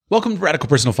Welcome to Radical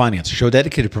Personal Finance, a show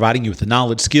dedicated to providing you with the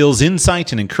knowledge, skills,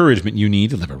 insight, and encouragement you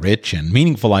need to live a rich and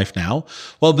meaningful life now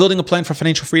while building a plan for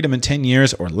financial freedom in 10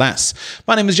 years or less.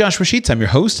 My name is Joshua Sheets. I'm your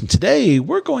host, and today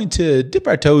we're going to dip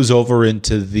our toes over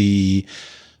into the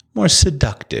more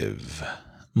seductive,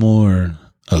 more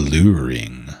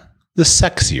alluring, the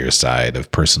sexier side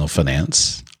of personal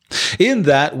finance. In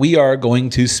that, we are going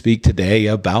to speak today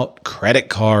about credit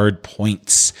card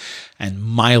points and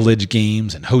mileage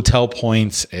games and hotel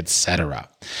points, etc.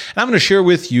 And I'm going to share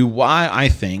with you why I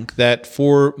think that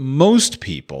for most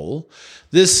people,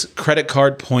 this credit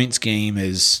card points game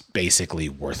is basically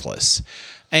worthless.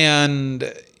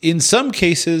 And in some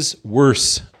cases,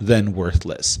 worse than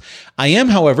worthless. I am,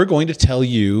 however, going to tell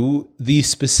you the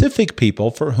specific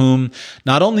people for whom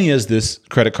not only is this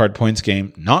credit card points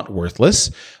game not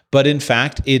worthless, but in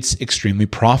fact, it's extremely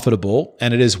profitable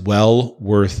and it is well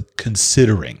worth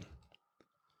considering.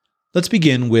 Let's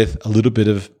begin with a little bit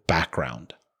of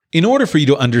background. In order for you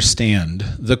to understand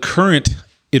the current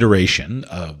iteration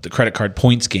of the credit card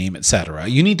points game, etc.,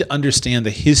 you need to understand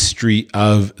the history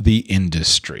of the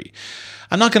industry.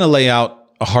 I'm not going to lay out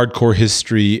a hardcore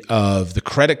history of the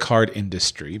credit card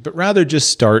industry, but rather just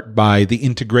start by the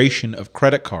integration of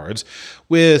credit cards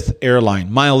with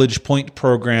airline mileage point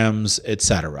programs,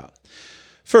 etc.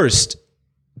 First,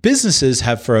 businesses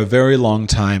have for a very long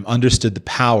time understood the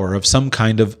power of some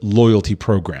kind of loyalty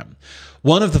program.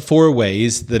 One of the four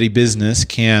ways that a business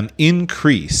can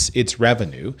increase its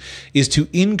revenue is to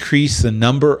increase the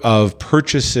number of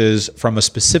purchases from a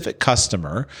specific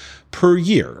customer per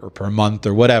year or per month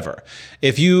or whatever.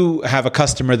 If you have a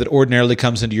customer that ordinarily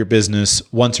comes into your business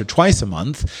once or twice a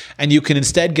month, and you can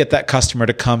instead get that customer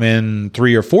to come in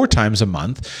 3 or 4 times a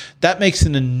month, that makes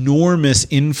an enormous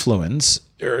influence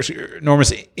or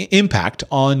enormous impact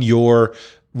on your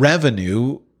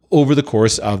revenue over the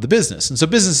course of the business. And so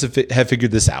businesses have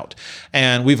figured this out.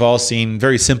 And we've all seen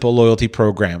very simple loyalty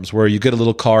programs where you get a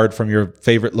little card from your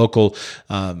favorite local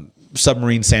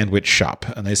submarine sandwich shop,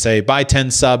 and they say, buy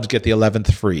 10 subs, get the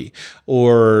 11th free.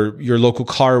 Or your local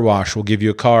car wash will give you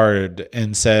a card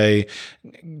and say,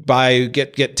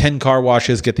 get 10 car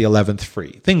washes, get the 11th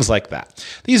free. Things like that.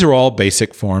 These are all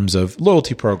basic forms of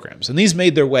loyalty programs. And these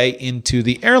made their way into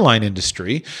the airline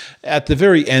industry at the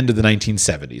very end of the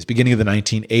 1970s, beginning of the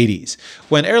 1980s,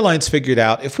 when airlines figured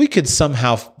out if we could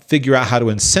somehow figure out how to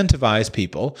incentivize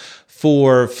people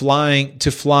to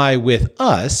fly with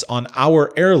us on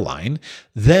our airline,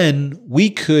 then we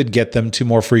could get them to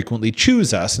more frequently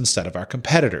choose us instead of our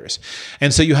competitors.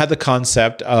 And so you had the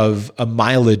concept of a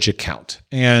mileage account.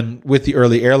 And with the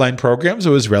early airline programs,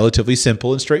 it was relatively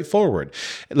simple and straightforward.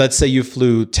 Let's say you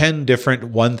flew 10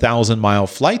 different 1,000-mile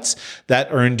flights. That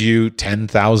earned you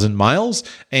 10,000 miles.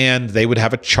 And they would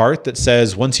have a chart that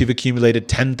says, once you've accumulated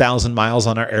 10,000 miles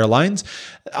on our airline,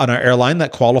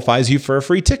 that qualifies you for a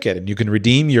free ticket. And you can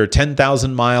redeem your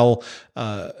 10,000 miles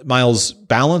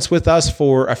balance with us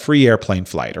for a free airplane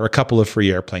flight or a couple of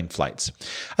free airplane flights.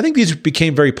 I think these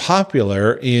became very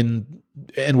popular and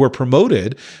were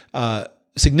promoted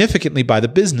significantly by the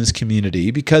business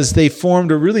community because they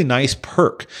formed a really nice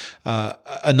perk,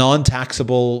 a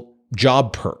non-taxable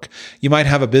job perk. You might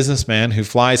have a businessman who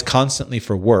flies constantly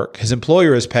for work. His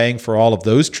employer is paying for all of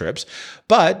those trips,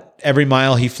 but every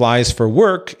mile he flies for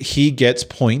work, he gets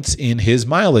points in his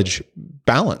mileage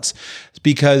balance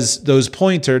because those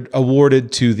points are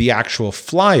awarded to the actual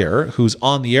flyer who's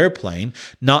on the airplane,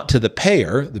 not to the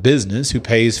payer, the business who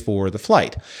pays for the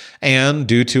flight. And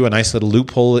due to a nice little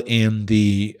loophole in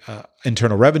the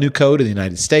Internal Revenue Code in the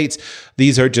United States,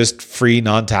 these are just free,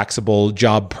 non-taxable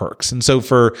job perks. And so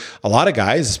for a lot of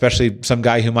guys, especially some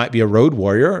guy who might be a road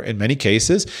warrior, in many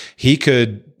cases, he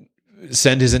could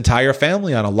send his entire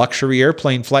family on a luxury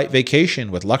airplane flight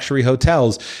vacation with luxury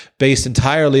hotels based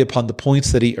entirely upon the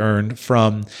points that he earned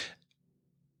from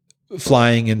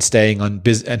flying and staying on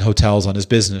and hotels on his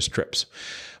business trips.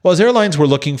 Well, as airlines were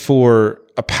looking for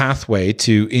a pathway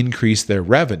to increase their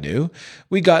revenue,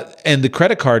 and the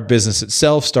credit card business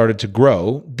itself started to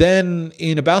grow. Then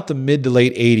in about the mid to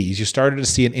late 80s, you started to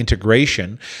see an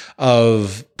integration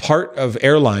of part of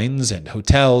airlines and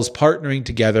hotels partnering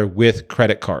together with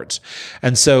credit cards.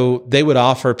 And so they would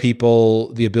offer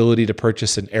people the ability to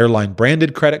purchase an airline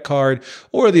branded credit card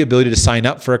or the ability to sign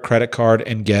up for a credit card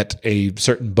and get a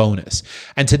certain bonus.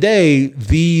 And today,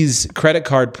 these credit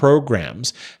card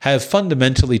programs have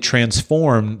fundamentally transformed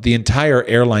the entire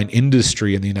airline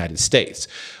industry in the United States,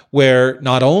 where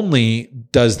not only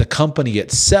does the company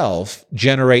itself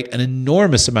generate an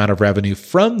enormous amount of revenue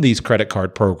from these credit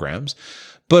card programs,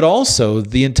 but also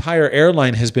the entire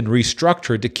airline has been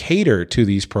restructured to cater to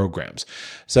these programs.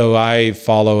 So I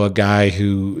follow a guy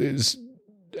who is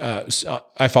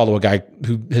I follow a guy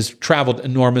who has traveled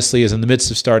enormously, is in the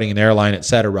midst of starting an airline, et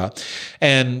cetera.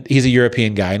 And he's a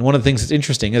European guy. And one of the things that's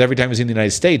interesting is every time he's in the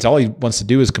United States, all he wants to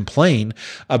do is complain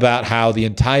about how the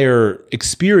entire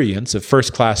experience of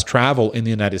first class travel in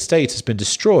the United States has been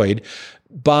destroyed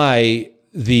by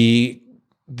the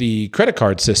credit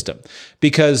card system.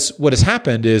 Because what has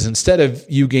happened is, instead of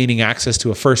you gaining access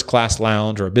to a first class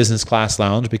lounge or a business class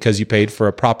lounge because you paid for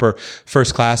a proper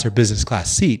first class or business class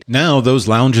seat, now those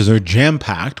lounges are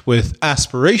jam-packed with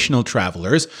aspirational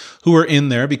travelers who are in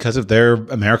there because of their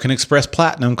American Express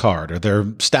Platinum card or their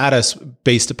status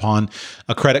based upon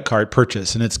a credit card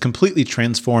purchase. And it's completely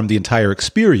transformed the entire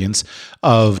experience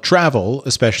of travel,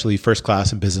 especially first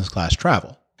class and business class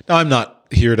travel. Now, I'm not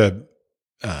here to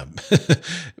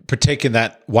partake in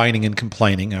that whining and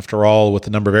complaining. After all, with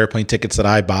the number of airplane tickets that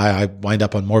I buy, I wind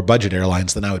up on more budget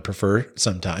airlines than I would prefer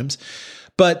sometimes.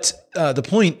 But the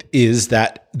point is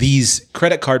that these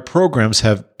credit card programs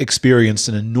have had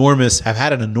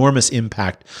an enormous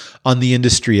impact on the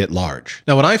industry at large.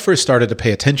 Now, when I first started to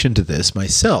pay attention to this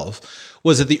myself,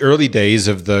 was at the early days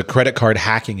of the credit card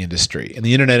hacking industry. And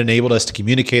the internet enabled us to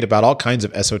communicate about all kinds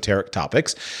of esoteric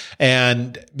topics.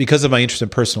 And because of my interest in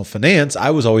personal finance,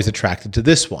 I was always attracted to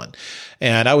this one.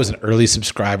 And I was an early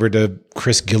subscriber to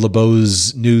Chris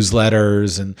Guillebeau's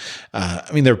newsletters. And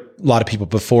there are a lot of people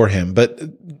before him, but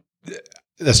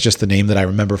that's just the name that I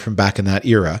remember from back in that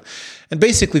era. And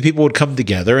basically, people would come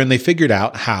together and they figured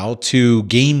out how to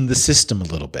game the system a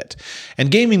little bit.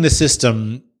 And gaming the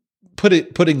system,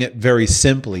 putting it very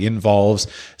simply, involves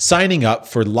signing up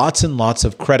for lots and lots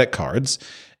of credit cards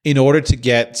in order to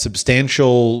get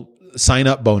substantial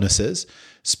sign-up bonuses,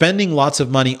 spending lots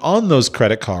of money on those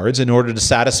credit cards in order to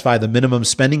satisfy the minimum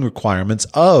spending requirements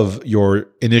of your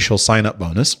initial sign-up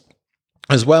bonus,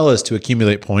 as well as to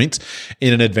accumulate points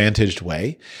in an advantaged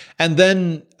way, and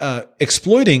then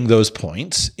exploiting those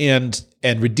points and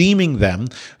redeeming them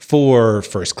for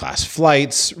first-class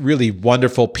flights, really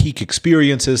wonderful peak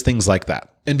experiences, things like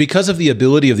that. And because of the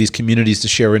ability of these communities to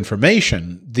share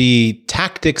information, the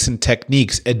tactics and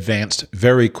techniques advanced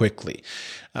very quickly.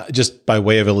 Just by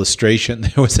way of illustration,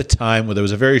 there was a time where there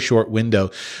was a very short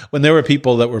window when there were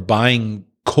people that were buying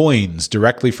coins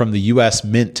directly from the US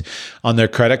Mint on their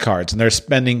credit cards, and they're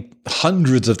spending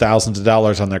hundreds of thousands of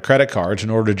dollars on their credit cards in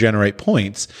order to generate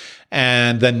points,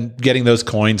 and then getting those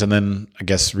coins and then, I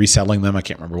guess, reselling them. I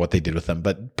can't remember what they did with them,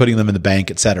 but putting them in the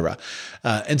bank, et cetera.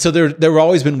 And so there have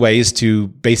always been ways to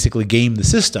basically game the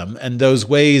system, and those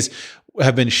ways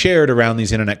have been shared around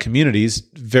these internet communities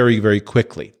very, very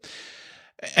quickly.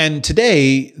 And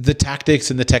today, the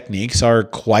tactics and the techniques are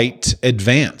quite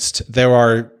advanced. There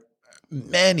are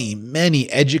many, many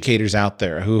educators out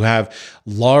there who have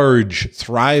large,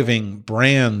 thriving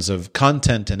brands of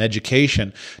content and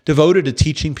education devoted to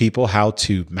teaching people how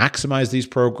to maximize these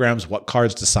programs, what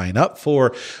cards to sign up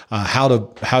for, how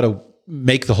to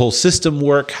make the whole system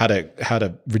work, how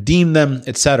to redeem them,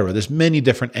 etc. There's many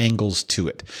different angles to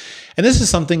it. And this is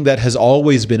something that has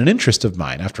always been an interest of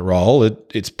mine. After all,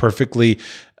 it's perfectly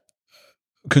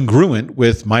congruent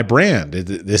with my brand.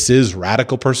 This is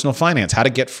Radical Personal Finance, how to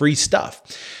get free stuff.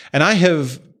 And I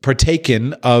have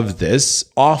partaken of this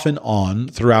off and on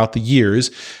throughout the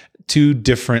years to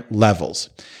different levels.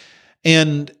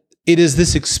 And it is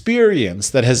this experience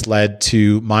that has led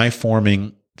to my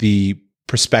forming the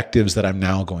perspectives that I'm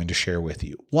now going to share with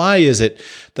you. Why is it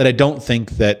that I don't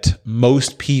think that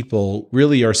most people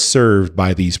really are served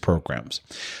by these programs?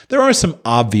 There are some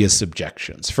obvious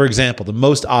objections. For example, the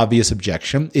most obvious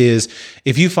objection is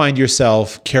if you find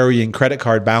yourself carrying credit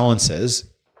card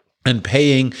balances and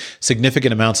paying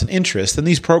significant amounts in interest, then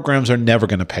these programs are never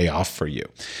going to pay off for you.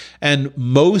 And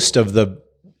most of the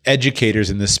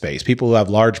educators in this space, people who have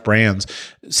large brands,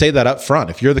 say that up front.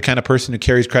 If you're the kind of person who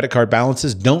carries credit card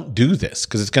balances, don't do this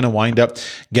because it's going to wind up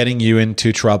getting you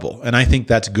into trouble. And I think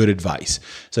that's good advice.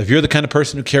 So if you're the kind of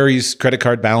person who carries credit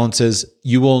card balances,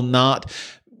 you will not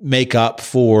make up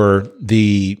for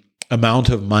the amount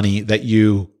of money that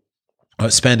you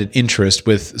spend in interest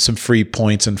with some free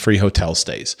points and free hotel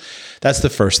stays. That's the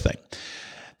first thing.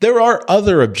 There are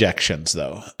other objections,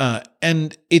 though,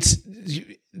 and it's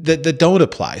that don't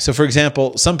apply. So, for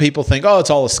example, some people think, oh, it's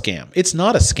all a scam. It's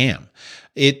not a scam.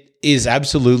 It is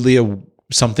absolutely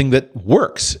something that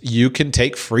works. You can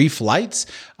take free flights.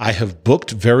 I have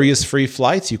booked various free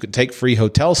flights. You can take free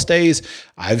hotel stays.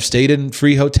 I've stayed in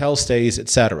free hotel stays,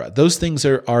 etc. Those things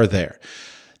are there.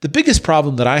 The biggest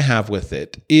problem that I have with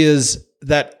it is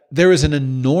that there is an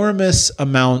enormous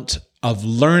amount of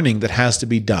learning that has to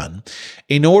be done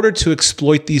in order to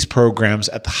exploit these programs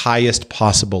at the highest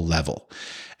possible level.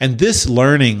 And this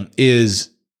learning is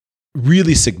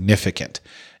really significant.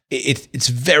 It's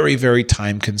very, very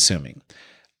time consuming.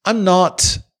 I'm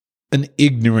not an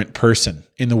ignorant person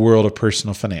in the world of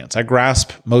personal finance. I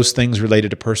grasp most things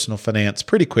related to personal finance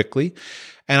pretty quickly,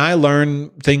 and I learn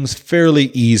things fairly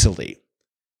easily.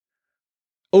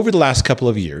 Over the last couple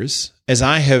of years, as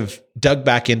I have dug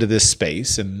back into this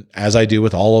space, and as I do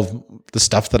with all of the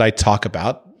stuff that I talk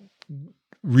about,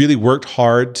 really worked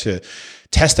hard to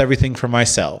test everything for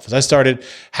myself. As I started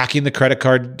hacking the credit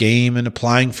card game and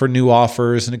applying for new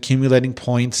offers and accumulating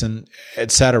points and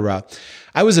etc.,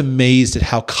 I was amazed at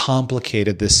how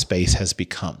complicated this space has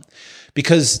become,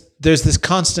 because there's this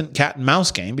constant cat and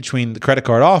mouse game between the credit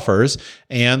card offers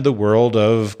and the world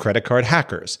of credit card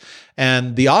hackers.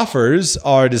 And the offers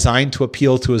are designed to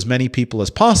appeal to as many people as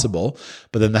possible,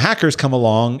 but then the hackers come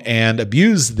along and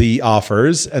abuse the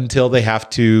offers until they have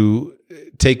to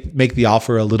make the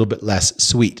offer a little bit less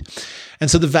sweet. And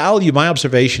so my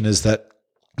observation is that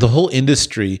the whole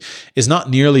industry is not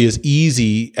nearly as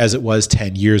easy as it was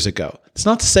 10 years ago. It's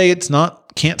not to say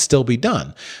can't still be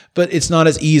done, but it's not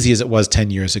as easy as it was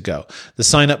 10 years ago. The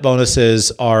sign-up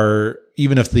bonuses are,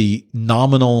 even if the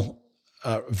nominal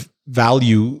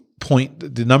value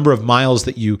point, the number of miles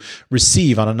that you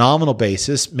receive on a nominal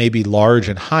basis may be large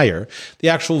and higher, the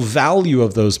actual value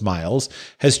of those miles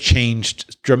has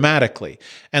changed dramatically.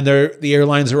 And the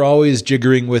airlines are always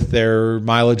jiggering with their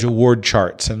mileage award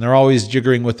charts, and they're always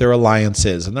jiggering with their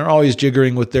alliances, and they're always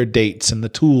jiggering with their dates and the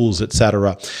tools,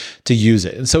 etc., to use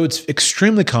it. And so it's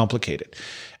extremely complicated.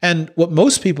 And what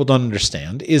most people don't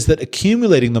understand is that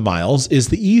accumulating the miles is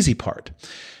the easy part.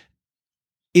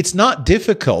 It's not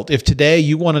difficult. If today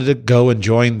you wanted to go and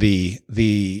join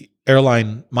the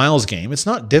airline miles game, it's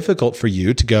not difficult for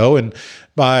you to go and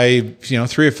by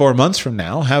 3 or 4 months from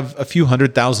now have a few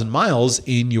 100,000 miles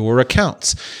in your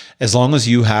accounts, as long as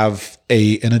you have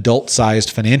an adult-sized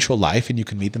financial life and you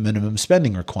can meet the minimum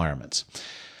spending requirements.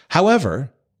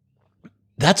 However,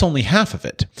 that's only half of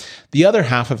it. The other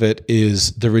half of it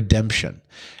is the redemption.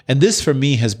 And this, for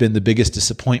me, has been the biggest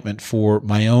disappointment for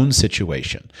my own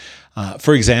situation.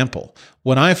 For example,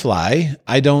 when I fly,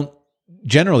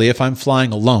 generally, if I'm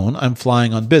flying alone, I'm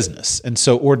flying on business. And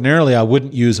so ordinarily, I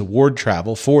wouldn't use award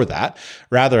travel for that.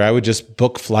 Rather, I would just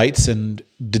book flights and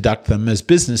deduct them as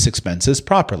business expenses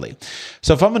properly.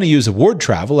 So if I'm going to use award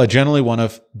travel, I generally want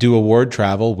to do award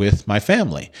travel with my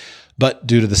family. But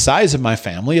due to the size of my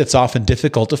family, it's often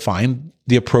difficult to find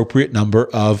the appropriate number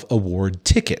of award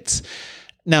tickets.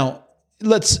 Now,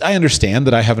 I understand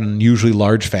that I have an unusually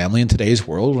large family in today's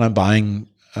world when I'm buying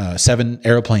 7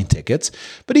 airplane tickets.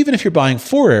 But even if you're buying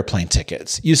 4 airplane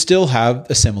tickets, you still have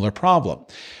a similar problem.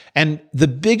 And the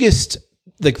biggest,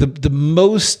 the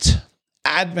most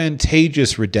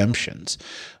advantageous redemptions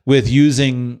with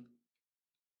using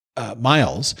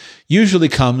miles usually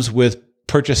comes with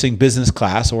purchasing business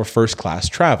class or first class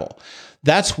travel.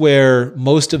 That's where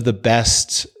most of the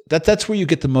best, that's where you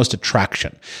get the most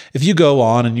attraction. If you go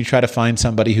on and you try to find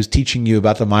somebody who's teaching you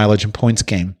about the mileage and points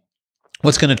game,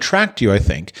 what's going to attract you, I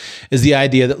think, is the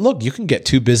idea that, look, you can get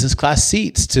 2 business class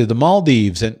seats to the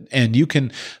Maldives and you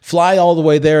can fly all the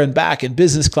way there and back in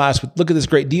business class with, look at this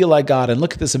great deal I got, and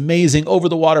look at this amazing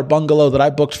over-the-water bungalow that I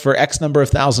booked for X number of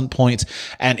thousand points,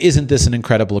 and isn't this an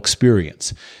incredible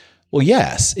experience? Well,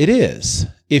 yes, it is,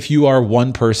 if you are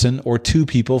 1 person or 2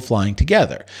 people flying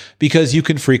together, because you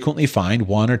can frequently find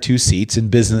 1 or 2 seats in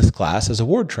business class as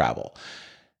award travel.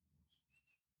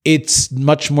 It's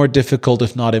much more difficult,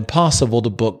 if not impossible, to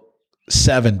book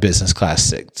 7 business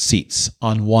class seats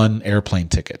on 1 airplane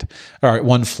ticket or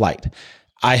 1 flight.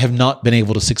 I have not been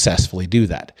able to successfully do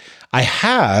that. I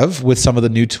have, with some of the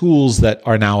new tools that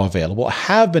are now available,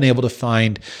 have been able to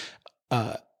find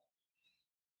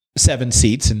 7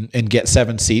 seats and get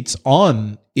 7 seats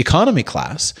on economy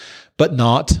class, but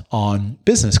not on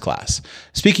business class.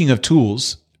 Speaking of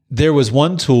tools, there was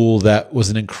one tool that was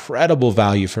an incredible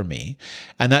value for me,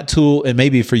 and that tool, and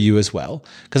maybe for you as well,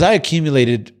 because I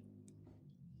accumulated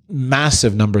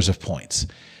massive numbers of points.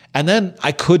 And then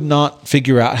I could not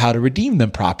figure out how to redeem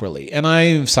them properly. And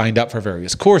I signed up for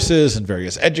various courses and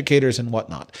various educators and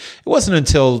whatnot. It wasn't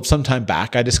until some time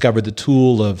back I discovered the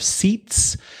tool of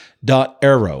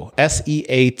Seats.aero, Seats.aero,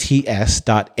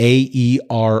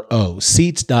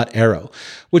 Seats.aero,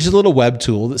 which is a little web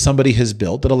tool that somebody has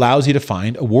built that allows you to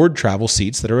find award travel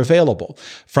seats that are available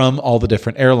from all the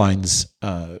different airlines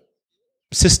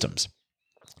systems.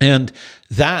 And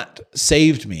that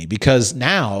saved me, because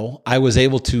now I was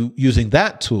able to, using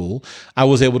that tool, I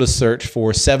was able to search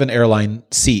for 7 airline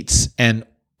seats and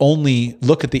only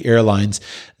look at the airlines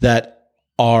that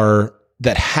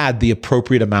had the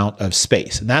appropriate amount of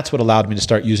space. And that's what allowed me to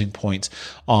start using points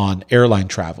on airline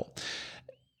travel.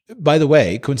 by the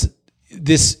way,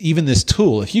 this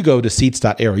tool, if you go to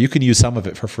seats.aero, you can use some of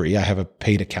it for free. I have a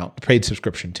paid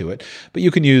subscription to it, but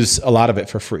you can use a lot of it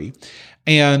for free.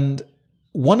 And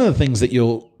one of the things that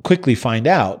you'll quickly find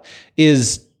out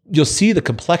is you'll see the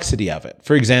complexity of it.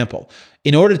 For example,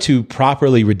 in order to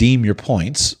properly redeem your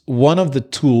points, one of the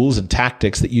tools and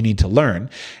tactics that you need to learn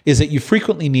is that you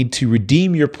frequently need to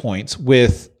redeem your points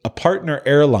with a partner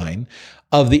airline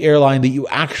of the airline that you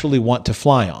actually want to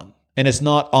fly on. And it's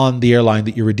not on the airline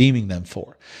that you're redeeming them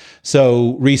for.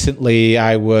 So recently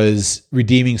I was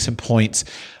redeeming some points.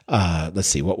 Let's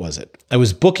see, what was it? I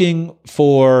was booking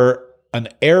for an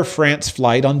Air France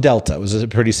flight on Delta. It was a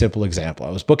pretty simple example. I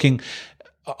was booking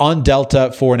on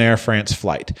Delta for an Air France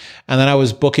flight. And then I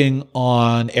was booking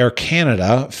on Air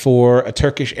Canada for a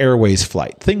Turkish Airways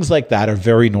flight. Things like that are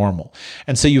very normal.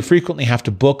 And so you frequently have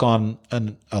to book on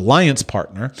an alliance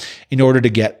partner in order to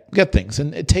get things.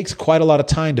 And it takes quite a lot of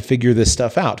time to figure this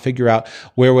stuff out, figure out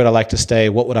where would I like to stay,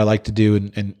 what would I like to do,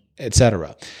 and et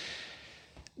cetera.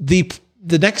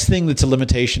 The next thing that's a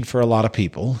limitation for a lot of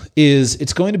people is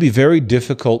it's going to be very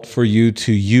difficult for you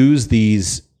to use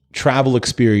these travel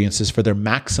experiences for their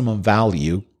maximum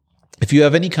value if you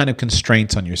have any kind of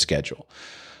constraints on your schedule.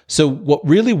 So what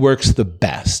really works the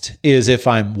best is if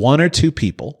I'm one or two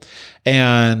people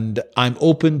and I'm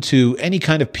open to any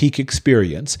kind of peak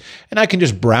experience, and I can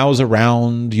just browse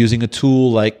around using a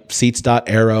tool like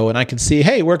seats.aero, and I can see,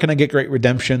 hey, where can I get great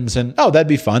redemptions? And oh, that'd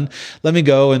be fun. Let me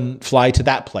go and fly to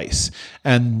that place,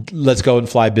 and let's go and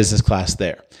fly business class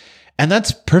there. And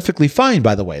that's perfectly fine,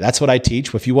 by the way. That's what I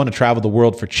teach. If you want to travel the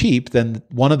world for cheap, then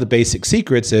one of the basic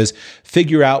secrets is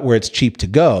figure out where it's cheap to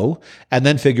go and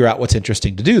then figure out what's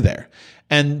interesting to do there.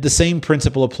 And the same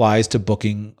principle applies to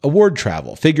booking award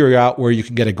travel. Figure out where you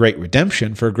can get a great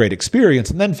redemption for a great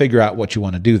experience and then figure out what you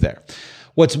want to do there.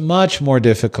 What's much more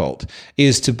difficult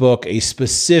is to book a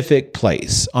specific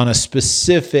place on a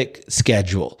specific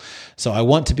schedule. So I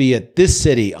want to be at this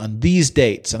city on these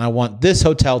dates, and I want this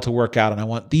hotel to work out, and I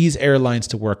want these airlines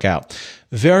to work out.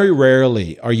 Very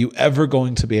rarely are you ever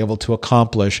going to be able to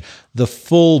accomplish the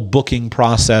full booking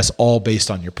process all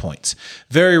based on your points.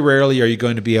 Very rarely are you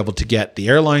going to be able to get the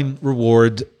airline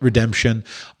reward redemption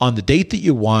on the date that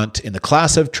you want, in the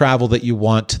class of travel that you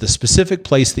want, to the specific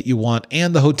place that you want,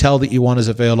 and the hotel that you want is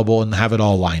available, and have it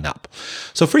all line up.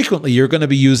 So frequently you're going to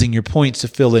be using your points to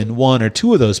fill in one or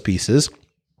two of those pieces,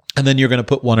 and then you're going to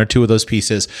put one or two of those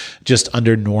pieces just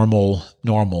under normal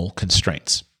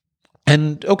constraints.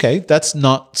 And okay, that's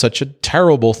not such a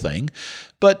terrible thing,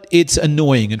 but it's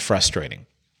annoying and frustrating.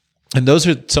 And those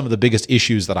are some of the biggest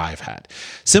issues that I've had.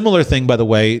 Similar thing, by the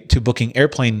way, to booking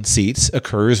airplane seats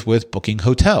occurs with booking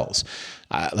hotels.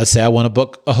 Let's say I want to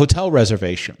book a hotel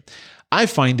reservation. I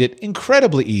find it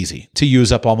incredibly easy to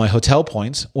use up all my hotel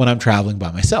points when I'm traveling by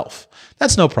myself.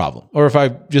 That's no problem. Or if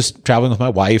I'm just traveling with my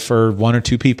wife or one or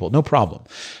two people, no problem.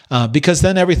 Because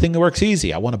then everything works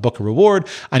easy. I want to book a reward.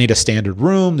 I need a standard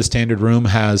room. The standard room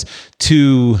has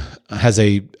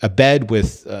a bed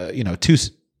with two.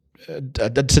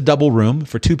 It's a double room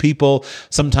for two people,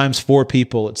 sometimes four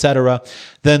people, etc.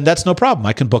 Then that's no problem.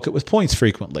 I can book it with points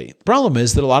frequently. The problem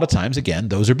is that a lot of times, again,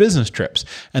 those are business trips,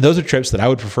 and those are trips that I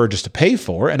would prefer just to pay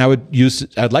for, and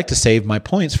I'd like to save my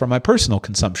points for my personal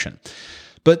consumption.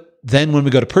 But then when we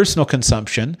go to personal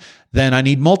consumption, then I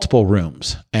need multiple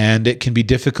rooms, and it can be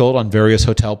difficult on various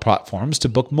hotel platforms to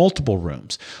book multiple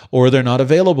rooms, or they're not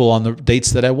available on the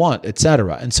dates that I want,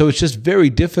 etc. And so it's just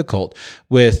very difficult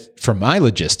for my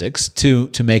logistics to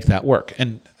make that work.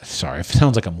 And sorry, it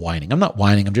sounds like I'm whining. I'm not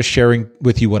whining. I'm just sharing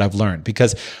with you what I've learned,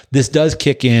 because this does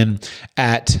kick in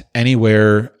at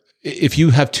anywhere. If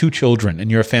you have two children and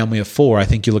you're a family of four, I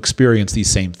think you'll experience these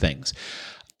same things.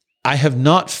 I have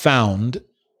not found,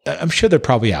 I'm sure they're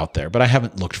probably out there, but I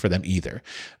haven't looked for them either.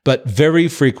 But very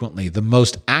frequently, the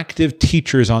most active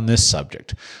teachers on this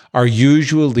subject are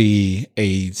usually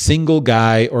a single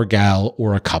guy or gal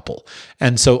or a couple.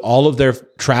 And so all of their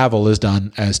travel is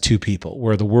done as two people,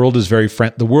 where the world is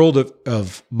the world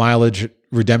of mileage,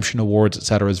 redemption awards, et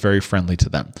cetera, is very friendly to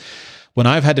them. When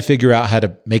I've had to figure out how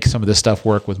to make some of this stuff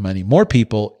work with many more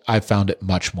people, I've found it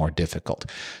much more difficult.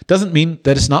 Doesn't mean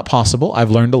that it's not possible.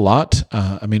 I've learned a lot.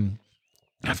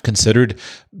 I've considered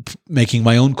making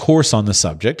my own course on the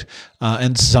subject,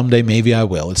 and someday maybe I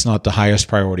will. It's not the highest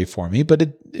priority for me,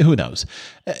 but who knows?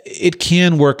 It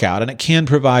can work out, and it can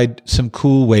provide some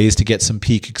cool ways to get some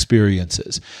peak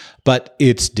experiences, but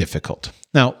it's difficult.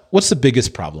 Now, what's the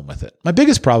biggest problem with it? My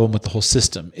biggest problem with the whole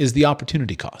system is the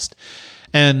opportunity cost.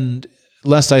 And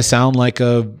lest I sound like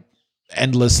a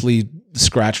endlessly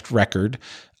scratched record,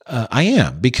 I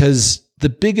am, because the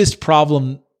biggest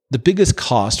problem the biggest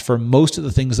cost for most of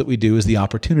the things that we do is the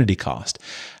opportunity cost.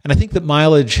 And I think that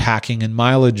mileage hacking and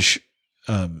mileage,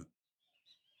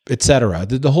 et cetera,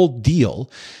 the whole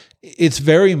deal, it's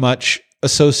very much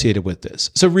associated with this.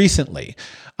 So recently,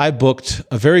 I booked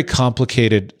a very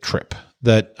complicated trip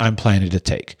that I'm planning to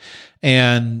take.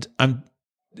 And I'm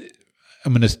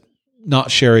going to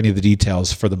not share any of the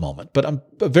details for the moment, but I'm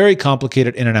a very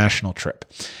complicated international trip.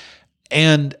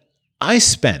 And I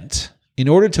spent, in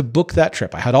order to book that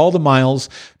trip, I had all the miles,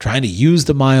 trying to use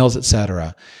the miles,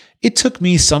 etc. It took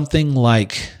me something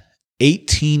like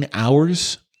 18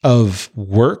 hours of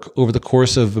work over the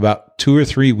course of about 2 or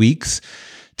 3 weeks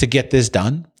to get this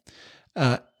done.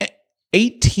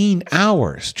 18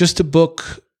 hours just to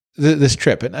book this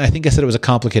trip. And I think I said it was a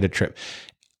complicated trip.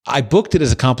 I booked it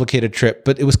as a complicated trip,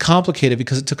 but it was complicated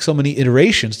because it took so many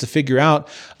iterations to figure out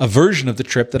a version of the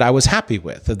trip that I was happy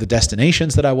with, of the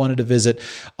destinations that I wanted to visit,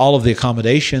 all of the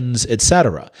accommodations,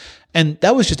 etc. And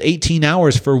that was just 18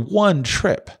 hours for one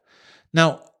trip.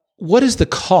 Now, what is the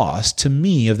cost to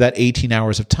me of that 18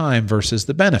 hours of time versus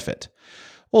the benefit?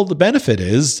 Well, the benefit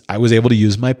is I was able to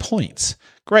use my points.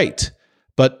 Great.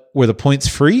 But were the points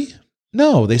free?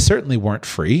 No, they certainly weren't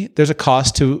free. There's a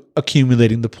cost to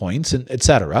accumulating the points, and et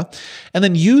cetera. And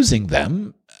then using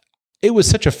them, it was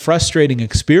such a frustrating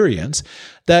experience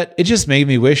that it just made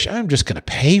me wish I'm just going to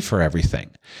pay for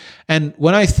everything. And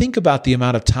when I think about the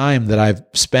amount of time that I've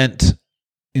spent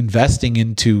investing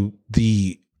into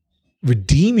the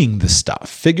redeeming the stuff,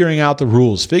 figuring out the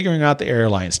rules, figuring out the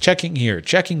airlines, checking here,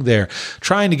 checking there,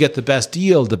 trying to get the best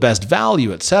deal, the best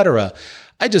value, et cetera,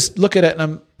 I just look at it and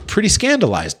I'm pretty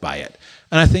scandalized by it.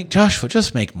 And I think, Joshua,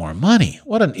 just make more money.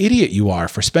 What an idiot you are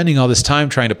for spending all this time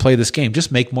trying to play this game.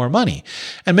 Just make more money.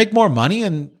 And make more money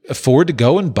and afford to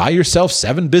go and buy yourself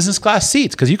 7 business class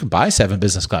seats, because you can buy 7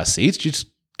 business class seats. You just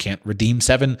can't redeem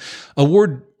 7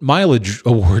 mileage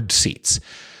award seats.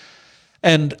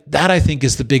 And that, I think,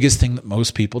 is the biggest thing that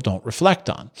most people don't reflect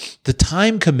on. The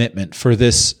time commitment for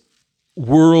this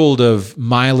world of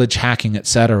mileage hacking, et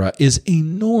cetera, is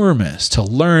enormous to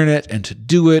learn it and to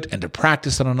do it and to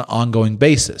practice it on an ongoing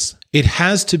basis. It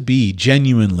has to be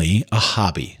genuinely a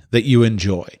hobby that you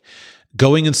enjoy.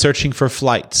 Going and searching for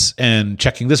flights and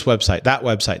checking this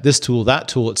website, this tool, that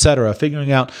tool, et cetera,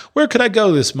 figuring out where could I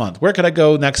go this month? Where could I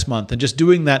go next month? And just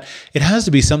doing that. It has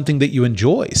to be something that you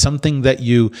enjoy, something that's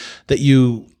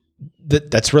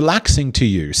relaxing to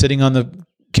you. You're sitting on the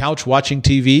couch watching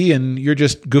TV and you're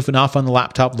just goofing off on the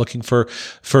laptop looking for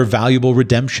valuable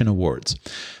redemption awards.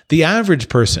 The average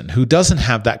person who doesn't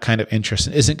have that kind of interest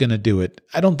and isn't going to do it,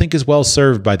 I don't think is well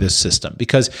served by this system,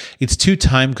 because it's too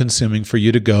time consuming for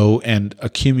you to go and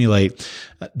accumulate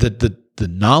the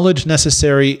knowledge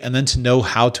necessary and then to know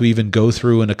how to even go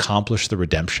through and accomplish the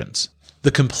redemptions.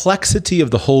 The complexity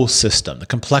of the whole system, the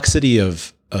complexity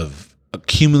of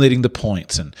accumulating the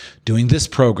points and doing this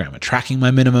program and tracking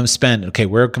my minimum spend. Okay,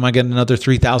 where can I get another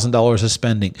 $3,000 of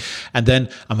spending? And then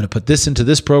I'm going to put this into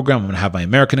this program. I'm going to have my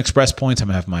American Express points. I'm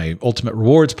going to have my Ultimate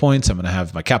Rewards points. I'm going to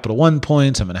have my Capital One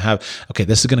points. I'm going to have, okay,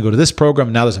 this is going to go to this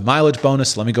program. Now there's a mileage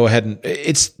bonus. Let me go ahead and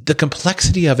it's the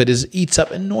complexity of it eats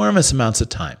up enormous amounts of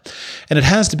time. And it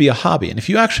has to be a hobby. And if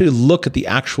you actually look at the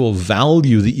actual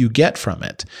value that you get from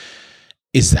it,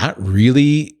 is that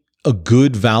really a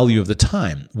good value of the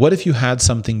time? What if you had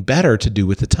something better to do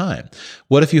with the time?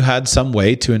 What if you had some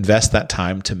way to invest that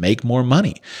time to make more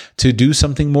money, to do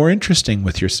something more interesting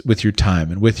with your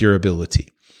time and with your ability?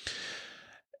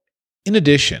 In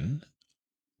addition,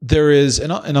 there is,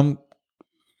 and I'm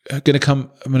going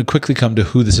to quickly come to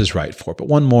who this is right for, but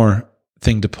one more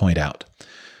thing to point out.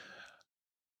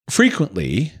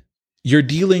 Frequently, you're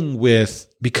dealing with,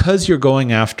 because you're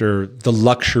going after the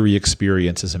luxury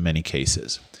experiences in many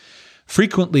cases,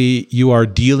 frequently, you are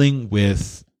dealing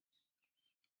with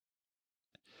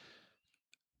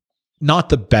not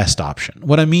the best option.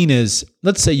 What I mean is,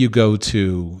 let's say you go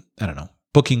to,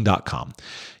 Booking.com.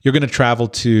 You're going to travel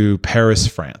to Paris,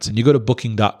 France, and you go to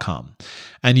Booking.com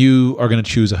and you are going to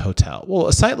choose a hotel. Well,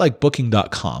 a site like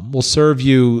Booking.com will serve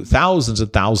you thousands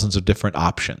and thousands of different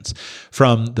options,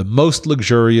 from the most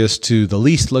luxurious to the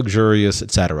least luxurious,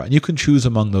 etc. And you can choose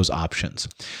among those options.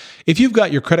 If you've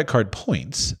got your credit card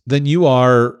points, then you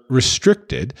are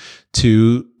restricted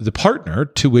to the partner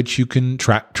to which you can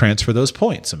transfer those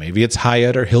points. So maybe it's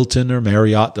Hyatt or Hilton or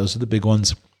Marriott. Those are the big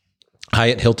ones.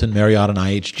 Hyatt, Hilton, Marriott, and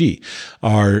IHG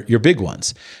are your big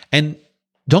ones. And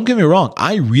don't get me wrong,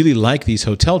 I really like these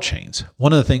hotel chains.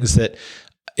 One of the things that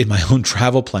in my own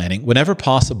travel planning, whenever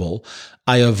possible,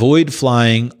 I avoid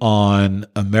flying on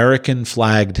American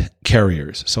flagged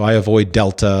carriers. So I avoid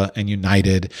Delta and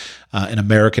United and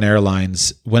American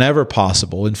Airlines whenever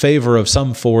possible in favor of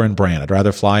some foreign brand. I'd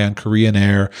rather fly on Korean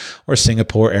Air or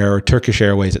Singapore Air or Turkish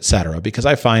Airways, etc., because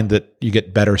I find that you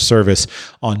get better service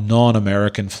on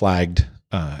non-American flagged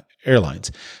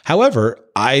airlines. However,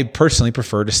 I personally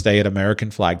prefer to stay at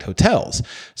American flagged hotels.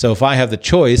 So if I have the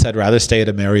choice, I'd rather stay at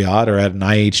a Marriott or at an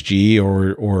IHG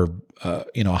or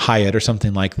a Hyatt or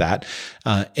something like that,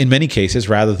 in many cases,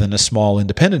 rather than a small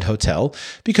independent hotel,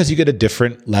 because you get a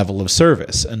different level of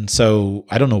service. And so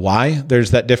I don't know why there's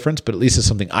that difference, but at least it's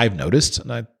something I've noticed,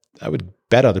 and I would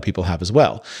bet other people have as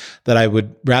well, that I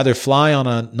would rather fly on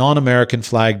a non-American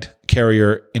flagged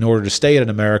carrier in order to stay at an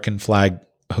American flagged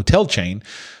hotel chain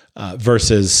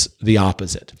versus the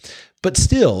opposite. But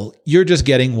still, you're just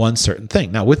getting one certain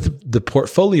thing. Now, with the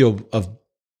portfolio of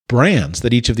brands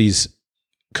that each of these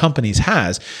companies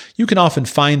has, you can often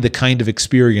find the kind of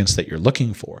experience that you're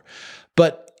looking for.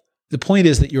 But the point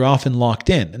is that you're often locked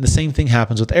in. And the same thing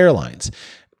happens with airlines.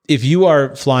 If you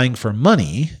are flying for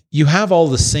money, you have all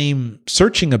the same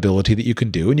searching ability that you can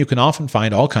do, and you can often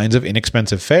find all kinds of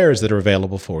inexpensive fares that are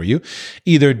available for you,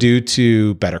 either due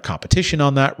to better competition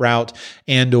on that route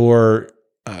and or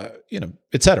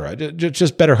et cetera.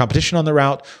 Just better competition on the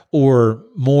route, or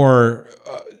more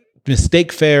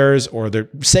mistake fares, or their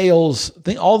sales.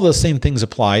 All the same things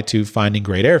apply to finding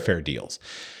great airfare deals.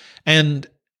 And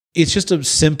it's just a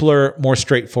simpler, more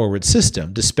straightforward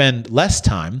system to spend less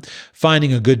time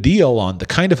finding a good deal on the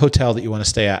kind of hotel that you want to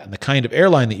stay at and the kind of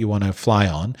airline that you want to fly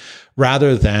on,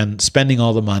 rather than spending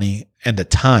all the money and the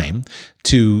time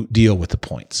to deal with the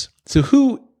points. So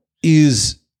who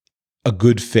is a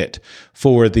good fit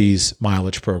for these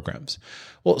mileage programs?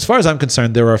 Well, as far as I'm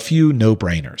concerned, there are a few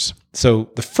no-brainers. So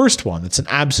the first one that's an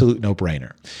absolute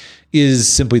no-brainer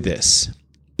is simply this.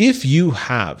 If you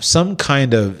have some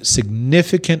kind of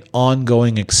significant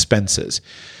ongoing expenses,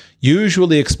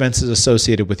 usually expenses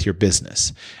associated with your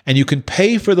business, and you can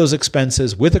pay for those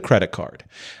expenses with a credit card,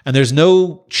 and there's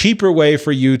no cheaper way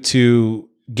for you to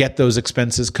get those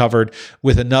expenses covered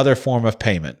with another form of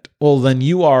payment, well, then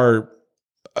you are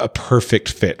a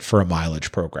perfect fit for a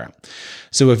mileage program.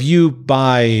 So if you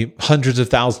buy hundreds of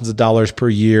thousands of dollars per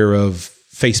year of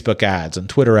Facebook ads and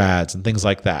Twitter ads and things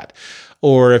like that,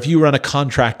 or if you run a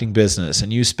contracting business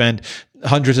and you spend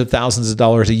hundreds of thousands of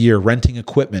dollars a year renting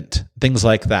equipment, things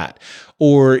like that,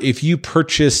 or if you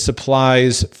purchase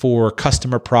supplies for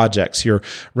customer projects, you're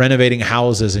renovating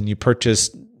houses and you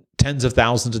purchase tens of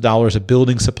thousands of dollars of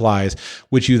building supplies,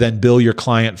 which you then bill your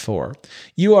client for,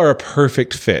 you are a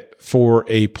perfect fit for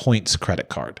a points credit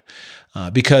card.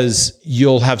 Because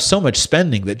you'll have so much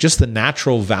spending that just the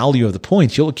natural value of the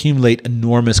points, you'll accumulate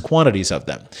enormous quantities of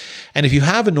them. And if you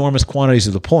have enormous quantities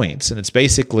of the points, and it's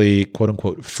basically quote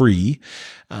unquote free,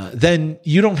 then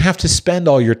you don't have to spend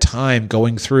all your time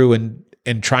going through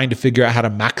and trying to figure out how to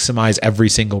maximize every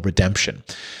single redemption.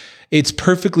 It's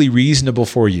perfectly reasonable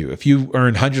for you. If you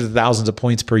earn hundreds of thousands of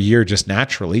points per year just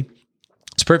naturally,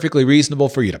 it's perfectly reasonable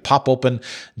for you to pop open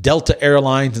Delta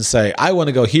Airlines and say, I want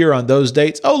to go here on those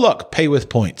dates. Oh, look, pay with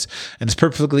points. And it's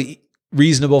perfectly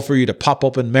reasonable for you to pop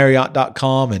open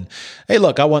Marriott.com and, hey,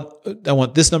 look, I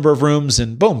want this number of rooms,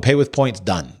 and boom, pay with points,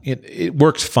 done. It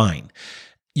works fine.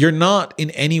 You're not in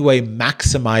any way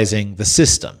maximizing the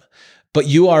system, but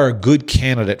you are a good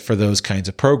candidate for those kinds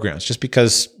of programs just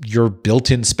because your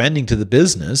built-in spending to the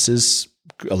business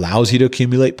allows you to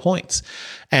accumulate points.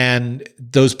 And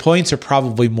those points are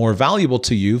probably more valuable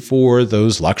to you for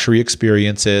those luxury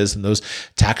experiences and those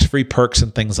tax-free perks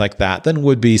and things like that than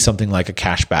would be something like a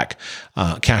cashback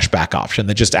option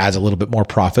that just adds a little bit more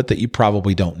profit that you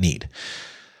probably don't need.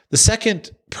 The second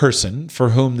person for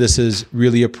whom this is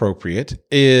really appropriate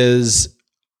is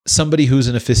somebody who's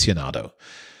an aficionado.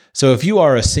 So if you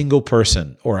are a single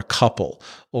person or a couple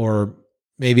or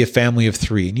maybe a family of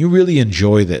three, and you really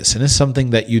enjoy this, and it's something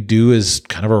that you do as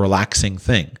kind of a relaxing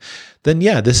thing, then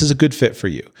yeah, this is a good fit for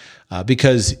you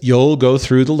because you'll go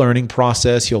through the learning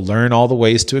process. You'll learn all the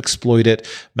ways to exploit it,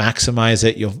 maximize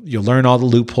it. You'll learn all the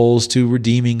loopholes to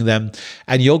redeeming them,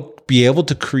 and you'll be able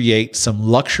to create some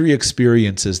luxury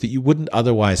experiences that you wouldn't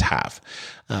otherwise have.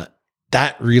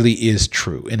 That really is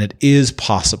true, and it is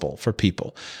possible for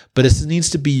people, but it needs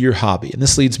to be your hobby. And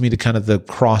this leads me to kind of the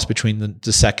cross between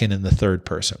the second and the third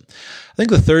person. I think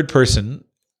the third person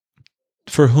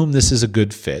for whom this is a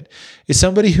good fit is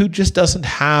somebody who just doesn't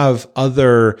have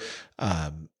other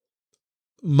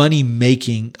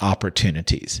money-making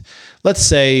opportunities. Let's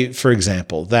say, for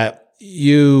example, that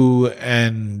you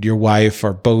and your wife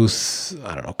are both,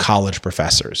 I don't know, college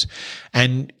professors,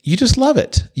 and you just love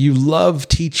it. You love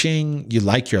teaching, you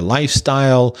like your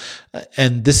lifestyle,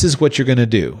 and this is what you're going to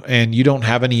do. And you don't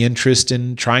have any interest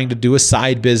in trying to do a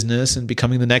side business and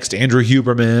becoming the next Andrew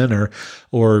Huberman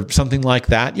or something like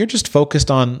that. You're just focused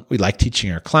on, we like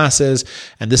teaching our classes,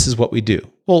 and this is what we do.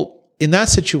 Well, in that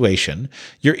situation,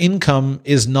 your income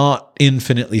is not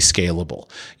infinitely scalable.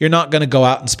 You're not going to go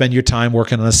out and spend your time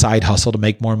working on a side hustle to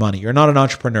make more money. You're not an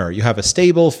entrepreneur. You have a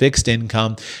stable, fixed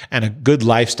income and a good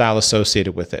lifestyle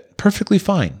associated with it. Perfectly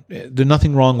fine. There's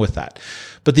nothing wrong with that.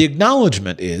 But the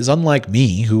acknowledgement is, unlike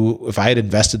me, who, if I had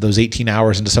invested those 18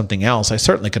 hours into something else, I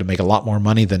certainly could have made a lot more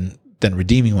money than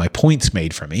redeeming my points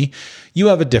made for me. You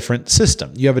have a different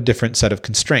system. You have a different set of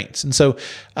constraints. And so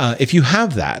if you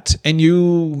have that and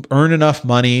you earn enough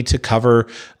money to cover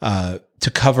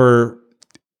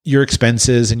your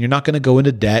expenses and you're not going to go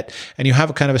into debt and you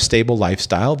have a kind of a stable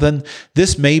lifestyle, then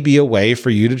this may be a way for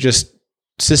you to just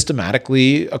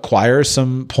systematically acquire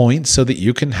some points so that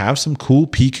you can have some cool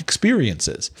peak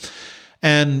experiences.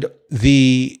 And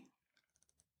it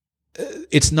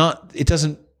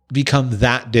doesn't become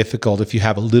that difficult if you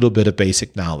have a little bit of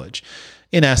basic knowledge.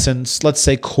 In essence, let's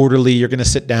say quarterly, you're going to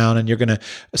sit down and you're going to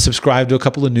subscribe to a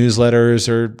couple of newsletters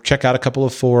or check out a couple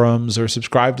of forums or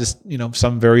subscribe to,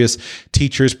 some various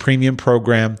teachers' premium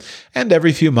program. And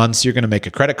every few months, you're going to make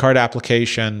a credit card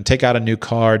application, take out a new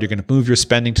card. You're going to move your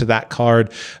spending to that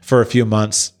card for a few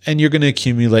months, and you're going to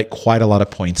accumulate quite a lot of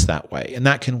points that way. And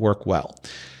that can work well.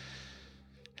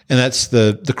 And that's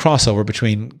the crossover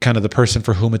between kind of the person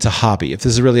for whom it's a hobby. If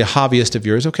this is really a hobbyist of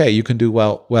yours, okay, you can do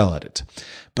well at it.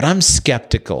 But I'm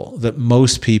skeptical that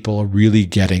most people are really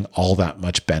getting all that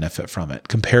much benefit from it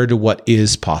compared to what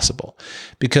is possible.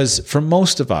 Because for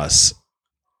most of us,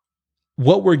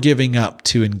 what we're giving up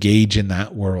to engage in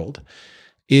that world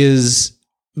is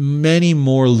many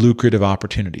more lucrative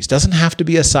opportunities. Doesn't have to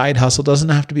be a side hustle, doesn't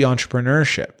have to be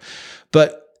entrepreneurship.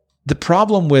 But the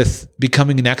problem with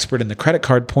becoming an expert in the credit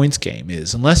card points game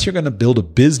is, unless you're going to build a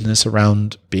business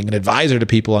around being an advisor to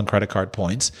people on credit card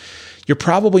points, you're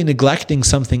probably neglecting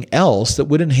something else that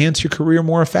would enhance your career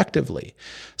more effectively,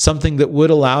 something that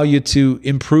would allow you to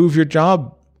improve your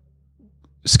job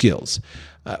skills.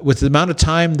 With the amount of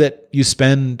time that you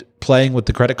spend playing with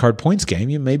the credit card points game,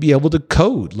 you may be able to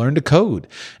learn to code,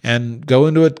 and go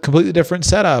into a completely different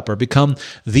setup or become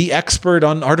the expert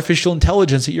on artificial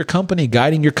intelligence at your company,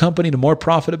 guiding your company to more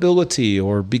profitability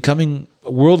or becoming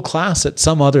world-class at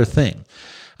some other thing.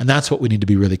 And that's what we need to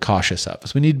be really cautious of.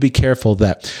 So we need to be careful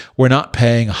that we're not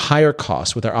paying a higher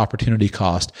cost with our opportunity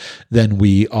cost than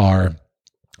we are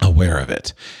aware of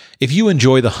it. If you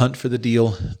enjoy the hunt for the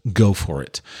deal, go for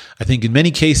it. I think in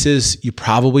many cases, you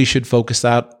probably should focus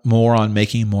out more on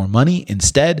making more money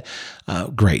instead.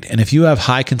 Great. And if you have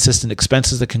high consistent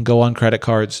expenses that can go on credit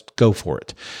cards, go for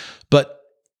it. But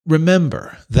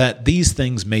remember that these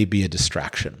things may be a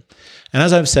distraction. And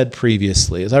as I've said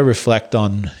previously, as I reflect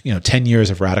on 10 years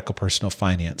of radical personal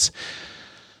finance,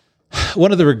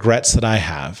 one of the regrets that I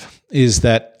have is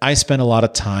that I spent a lot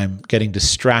of time getting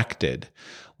distracted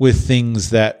with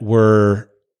things that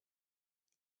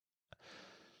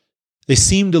they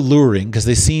seemed alluring because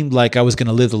they seemed like I was going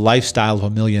to live the lifestyle of a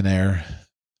millionaire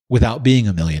without being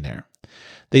a millionaire.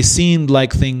 They seemed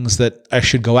like things that I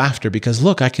should go after because,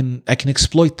 look, I can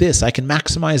exploit this. I can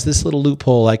maximize this little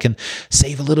loophole. I can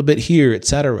save a little bit here,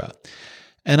 etc.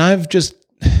 And I've just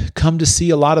come to see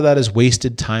a lot of that as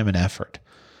wasted time and effort.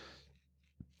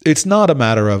 It's not a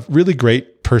matter of really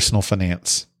great personal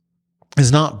finance is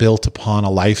not built upon a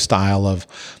lifestyle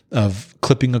of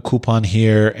clipping a coupon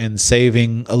here and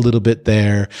saving a little bit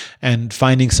there and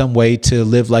finding some way to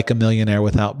live like a millionaire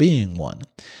without being one.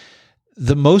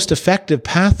 The most effective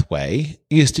pathway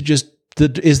is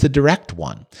the direct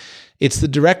one. It's the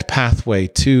direct pathway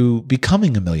to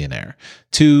becoming a millionaire,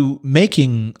 to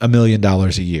making $1 million a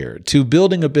year, to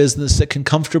building a business that can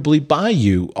comfortably buy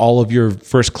you all of your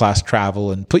first class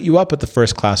travel and put you up at the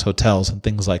first class hotels and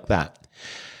things like that.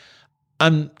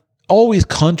 I'm always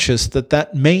conscious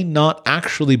that may not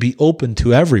actually be open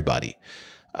to everybody.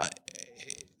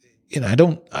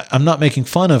 I'm not making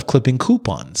fun of clipping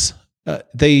coupons.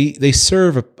 They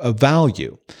serve a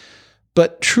value,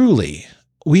 but truly,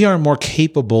 we are more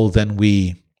capable than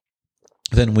we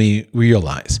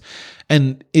realize.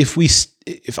 And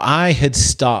if I had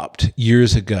stopped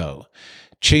years ago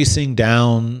chasing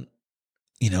down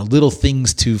little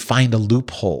things to find a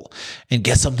loophole and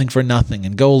get something for nothing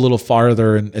and go a little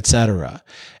farther and etc.,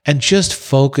 and just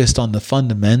focused on the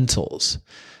fundamentals,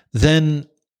 then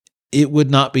it would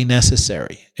not be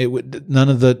necessary. None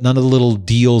of the little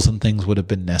deals and things would have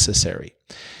been necessary.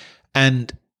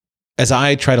 And as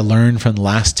I try to learn from the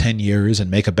last 10 years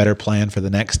and make a better plan for the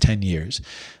next 10 years,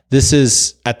 this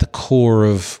is at the core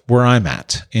of where I'm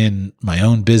at in my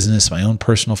own business, my own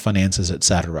personal finances,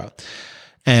 etc.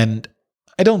 And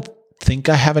I don't think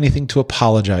I have anything to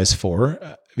apologize for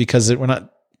because we're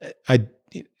not,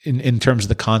 in terms of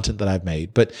the content that I've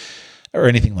made, or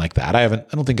anything like that. I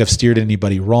don't think I've steered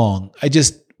anybody wrong. I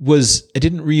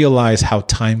didn't realize how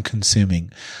time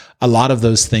consuming a lot of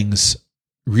those things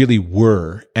really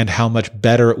were, and how much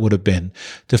better it would have been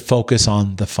to focus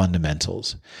on the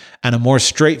fundamentals. And a more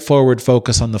straightforward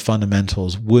focus on the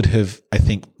fundamentals would have, I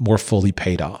think, more fully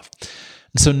paid off.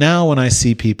 And so now when I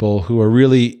see people who are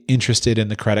really interested in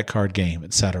the credit card game,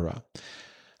 etc.,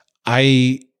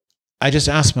 I just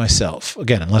ask myself,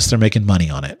 again, unless they're making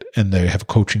money on it and they have a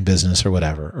coaching business or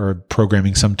whatever, or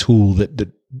programming some tool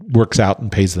that works out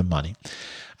and pays them money,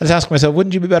 I just ask myself,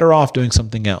 wouldn't you be better off doing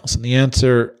something else? And the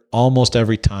answer almost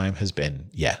every time has been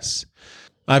yes.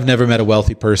 I've never met a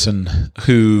wealthy person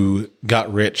who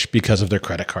got rich because of their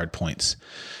credit card points.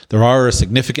 There are a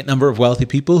significant number of wealthy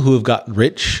people who have gotten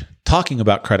rich talking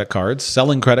about credit cards,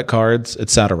 selling credit cards,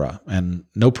 etc., and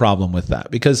no problem with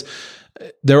that, because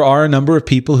there are a number of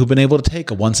people who've been able to take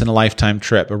a once-in-a-lifetime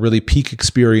trip, a really peak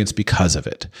experience because of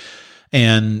it.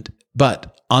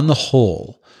 But on the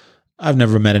whole, I've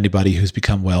never met anybody who's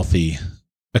become wealthy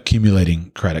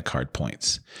accumulating credit card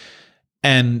points.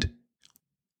 And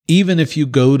even if you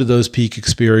go to those peak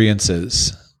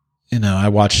experiences, I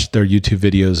watch their YouTube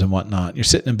videos and whatnot, you're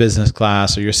sitting in business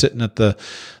class or you're sitting at the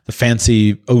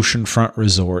fancy oceanfront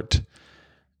resort,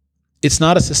 it's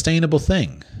not a sustainable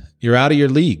thing. You're out of your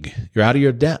league. You're out of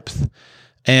your depth.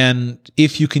 And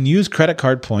if you can use credit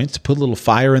card points to put a little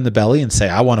fire in the belly and say,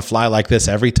 I want to fly like this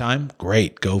every time,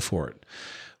 great, go for it.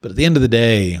 But at the end of the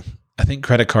day, I think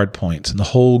credit card points and the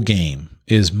whole game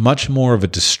is much more of a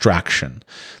distraction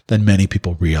than many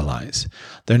people realize.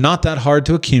 They're not that hard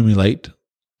to accumulate,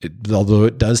 although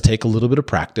it does take a little bit of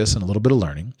practice and a little bit of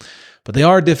learning, but they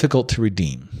are difficult to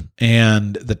redeem.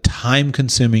 And the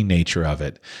time-consuming nature of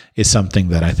it is something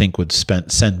that I think would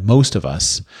send most of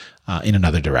us in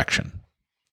another direction.